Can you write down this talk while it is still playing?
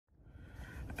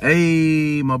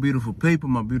Hey, my beautiful people,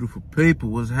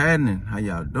 what's happening? How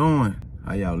y'all doing?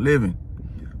 How y'all living?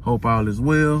 Hope all is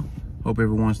well. Hope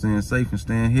everyone's staying safe and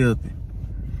staying healthy.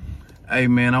 Hey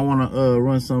man, I wanna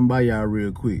run something by y'all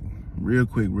real quick. Real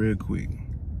quick.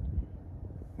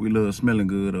 We love smelling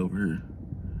good over here.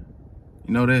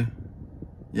 You know that?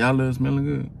 Y'all love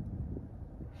smelling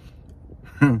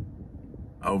good?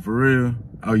 Oh, for real?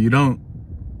 Oh, you don't?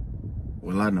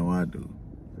 Well, I know I do.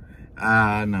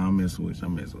 No, I'm messing with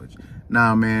you.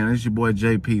 Nah, man, it's your boy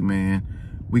JP, man.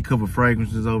 We cover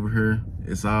fragrances over here.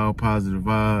 It's all positive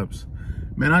vibes.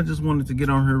 Man, I just wanted to get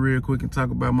on here real quick and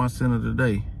talk about my scent of the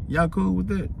day. Y'all cool with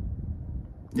that?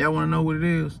 Y'all want to know what it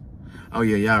is? Oh,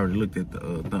 yeah, y'all already looked at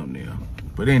the thumbnail.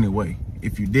 But anyway,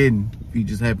 if you didn't, if you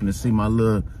just happened to see my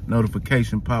little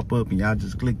notification pop up and y'all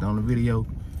just clicked on the video,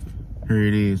 here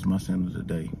it is, my scent of the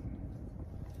day.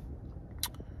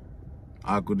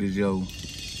 ADG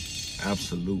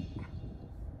Absolu.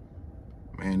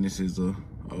 Man, this is a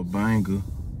banger,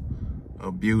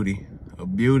 a beauty.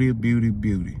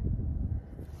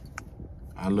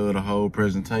 I love the whole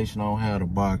presentation. I don't have the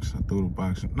box. I threw the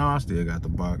box. No, I still got the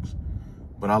box.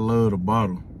 But I love the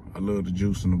bottle. I love the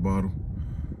juice in the bottle.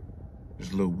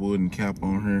 This little wooden cap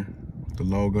on here, the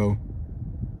logo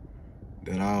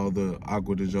that all the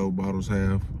ADG bottles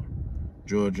have.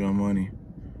 Giorgio Armani.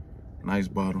 Nice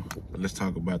bottle. But let's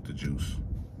talk about the juice.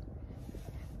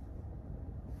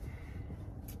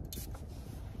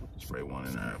 Spray one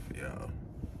in there for y'all.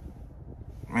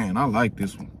 Man, I like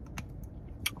this one.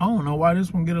 I don't know why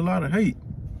this one get a lot of hate.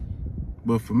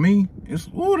 But for me, it's,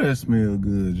 ooh, that smells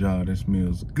good, y'all. That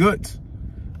smells good.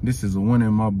 This is a win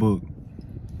in my book.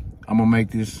 I'm gonna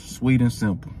make this sweet and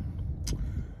simple.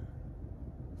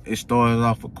 It starts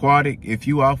off aquatic. If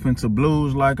you off into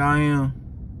blues like I am,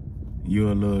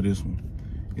 you'll love this one.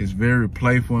 It's very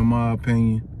playful in my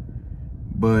opinion,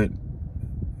 but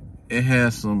it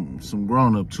has some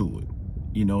grown up to it.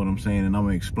 You know what I'm saying? And I'm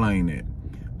gonna explain that.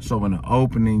 So in the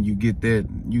opening, you get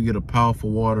a powerful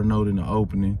water note in the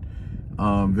opening.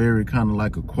 Very kind of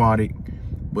like aquatic,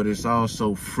 but it's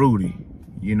also fruity.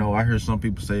 You know, I hear some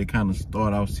people say it kind of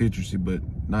start off citrusy, but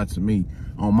not to me.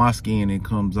 On my skin, it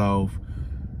comes off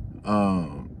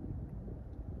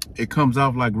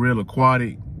like real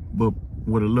aquatic, but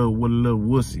with a little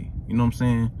wussy. You know what I'm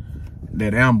saying?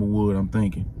 That amberwood, I'm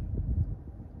thinking.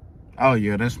 Oh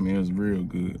yeah, that smells real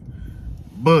good.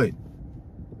 But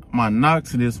my knock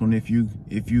to this one, if you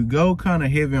go kind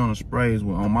of heavy on the sprays,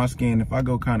 well, on my skin, if I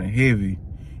go kind of heavy,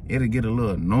 it'll get a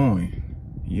little annoying.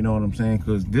 You know what I'm saying?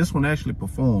 Because this one actually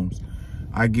performs.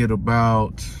 I get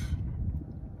about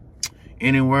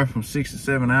anywhere from 6 to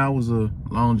 7 hours of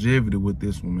longevity with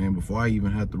this one, man, before I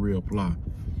even have to reapply.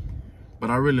 But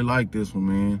I really like this one,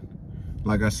 man.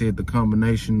 Like I said, the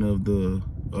combination of the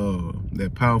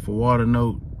that powerful water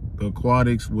note, the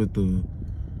aquatics with the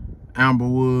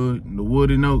amberwood, the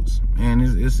woody notes, man,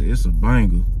 it's a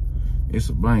banger. It's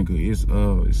a banger. It's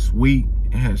sweet.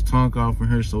 It has tongue off in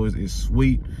here, so it's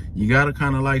sweet. You gotta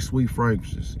kind of like sweet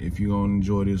fragrances if you're gonna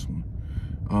enjoy this one.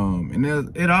 And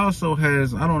it also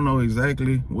has, I don't know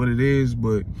exactly what it is,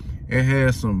 but it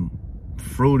has some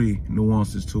fruity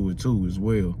nuances to it too as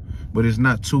well. But it's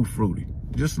not too fruity.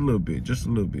 Just a little bit.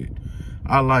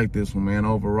 I like this one, man.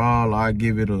 Overall, I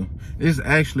give it it's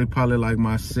actually probably like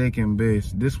my second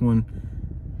best. This one,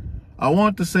 I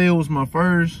want to say it was my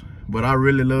first, but I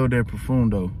really love that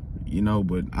Profundo, you know,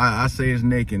 but I say it's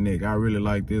neck and neck. I really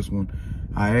like this one.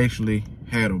 I actually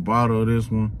had a bottle of this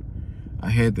one.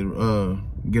 I had to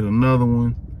get another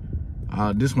one.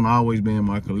 This one always been in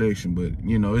my collection, but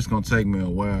you know, it's gonna take me a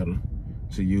while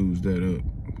to use that up.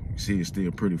 You see, it's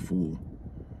still pretty full.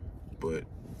 But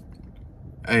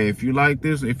hey, if you like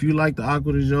this, if you like the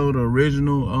ADG, the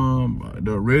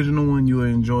original one, you'll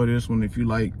enjoy this one. If you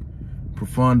like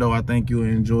Profundo, I think you'll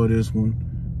enjoy this one.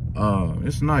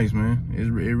 It's nice, man.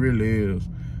 It really is.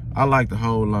 I like the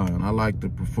whole line. I like the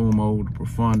Profumo, the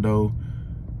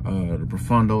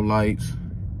Profundo Lights,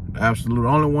 the Absolute. The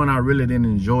only one I really didn't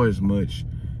enjoy as much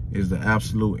is the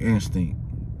Absolute Instinct.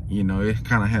 You know, it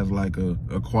kind of has like a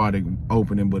aquatic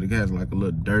opening, but it has like a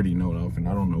little dirty note off, and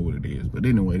I don't know what it is. But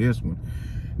anyway, this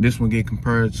one get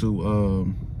compared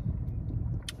to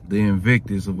the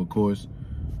Invictus, of course,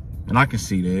 and I can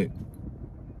see that.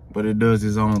 But it does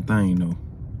its own thing, though.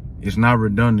 It's not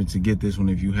redundant to get this one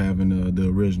if you having the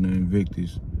original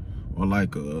Invictus or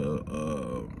like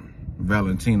a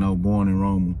Valentino Born in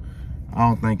Roma. I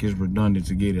don't think it's redundant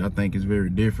to get it. I think it's very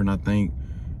different. I think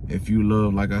if you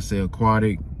love, like I said,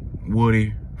 aquatic,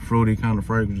 woody, fruity kind of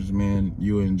fragrances, man,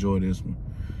 you'll enjoy this one.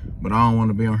 But I don't want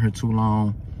to be on here too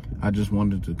long. I just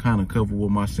wanted to kind of cover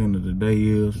what my scent of the day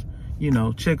is. you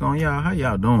know, check on y'all. How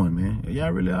y'all doing, man? Are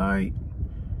y'all really all right?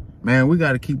 Man, we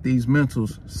got to keep these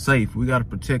mentals safe. We got to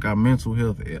protect our mental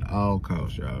health at all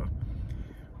costs, y'all.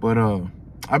 But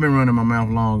I've been running my mouth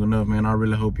long enough, man. I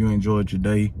really hope you enjoyed your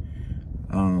day.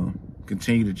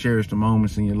 Continue to cherish the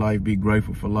moments in your life. Be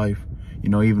grateful for life. You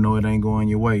know, even though it ain't going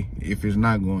your way, if it's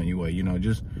not going your way, you know,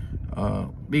 just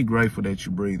be grateful that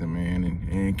you're breathing, man,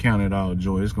 and count it all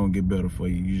joy. It's going to get better for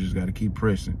you. You just got to keep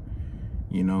pressing.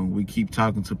 You know, we keep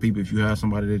talking to people. If you have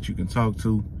somebody that you can talk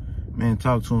to, man,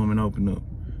 talk to them and open up.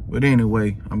 But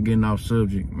anyway, I'm getting off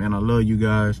subject. Man, I love you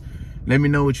guys. Let me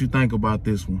know what you think about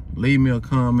this one. Leave me a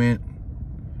comment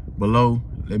below.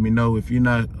 Let me know if you're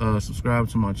not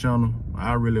subscribed to my channel.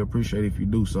 I really appreciate it if you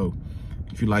do so.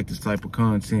 If you like this type of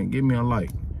content, give me a like.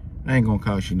 I ain't gonna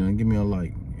cost you nothing. Give me a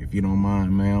like. If you don't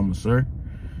mind, ma'am or sir.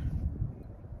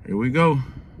 Here we go.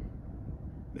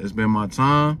 That's been my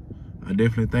time. I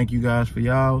definitely thank you guys for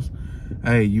y'all's.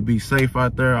 Hey, you be safe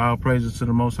out there. All praises to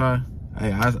the Most High.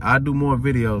 Hey, I do more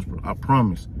videos, bro. I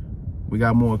promise. We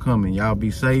got more coming. Y'all be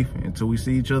safe. Until we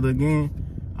see each other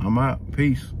again, I'm out.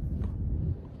 Peace.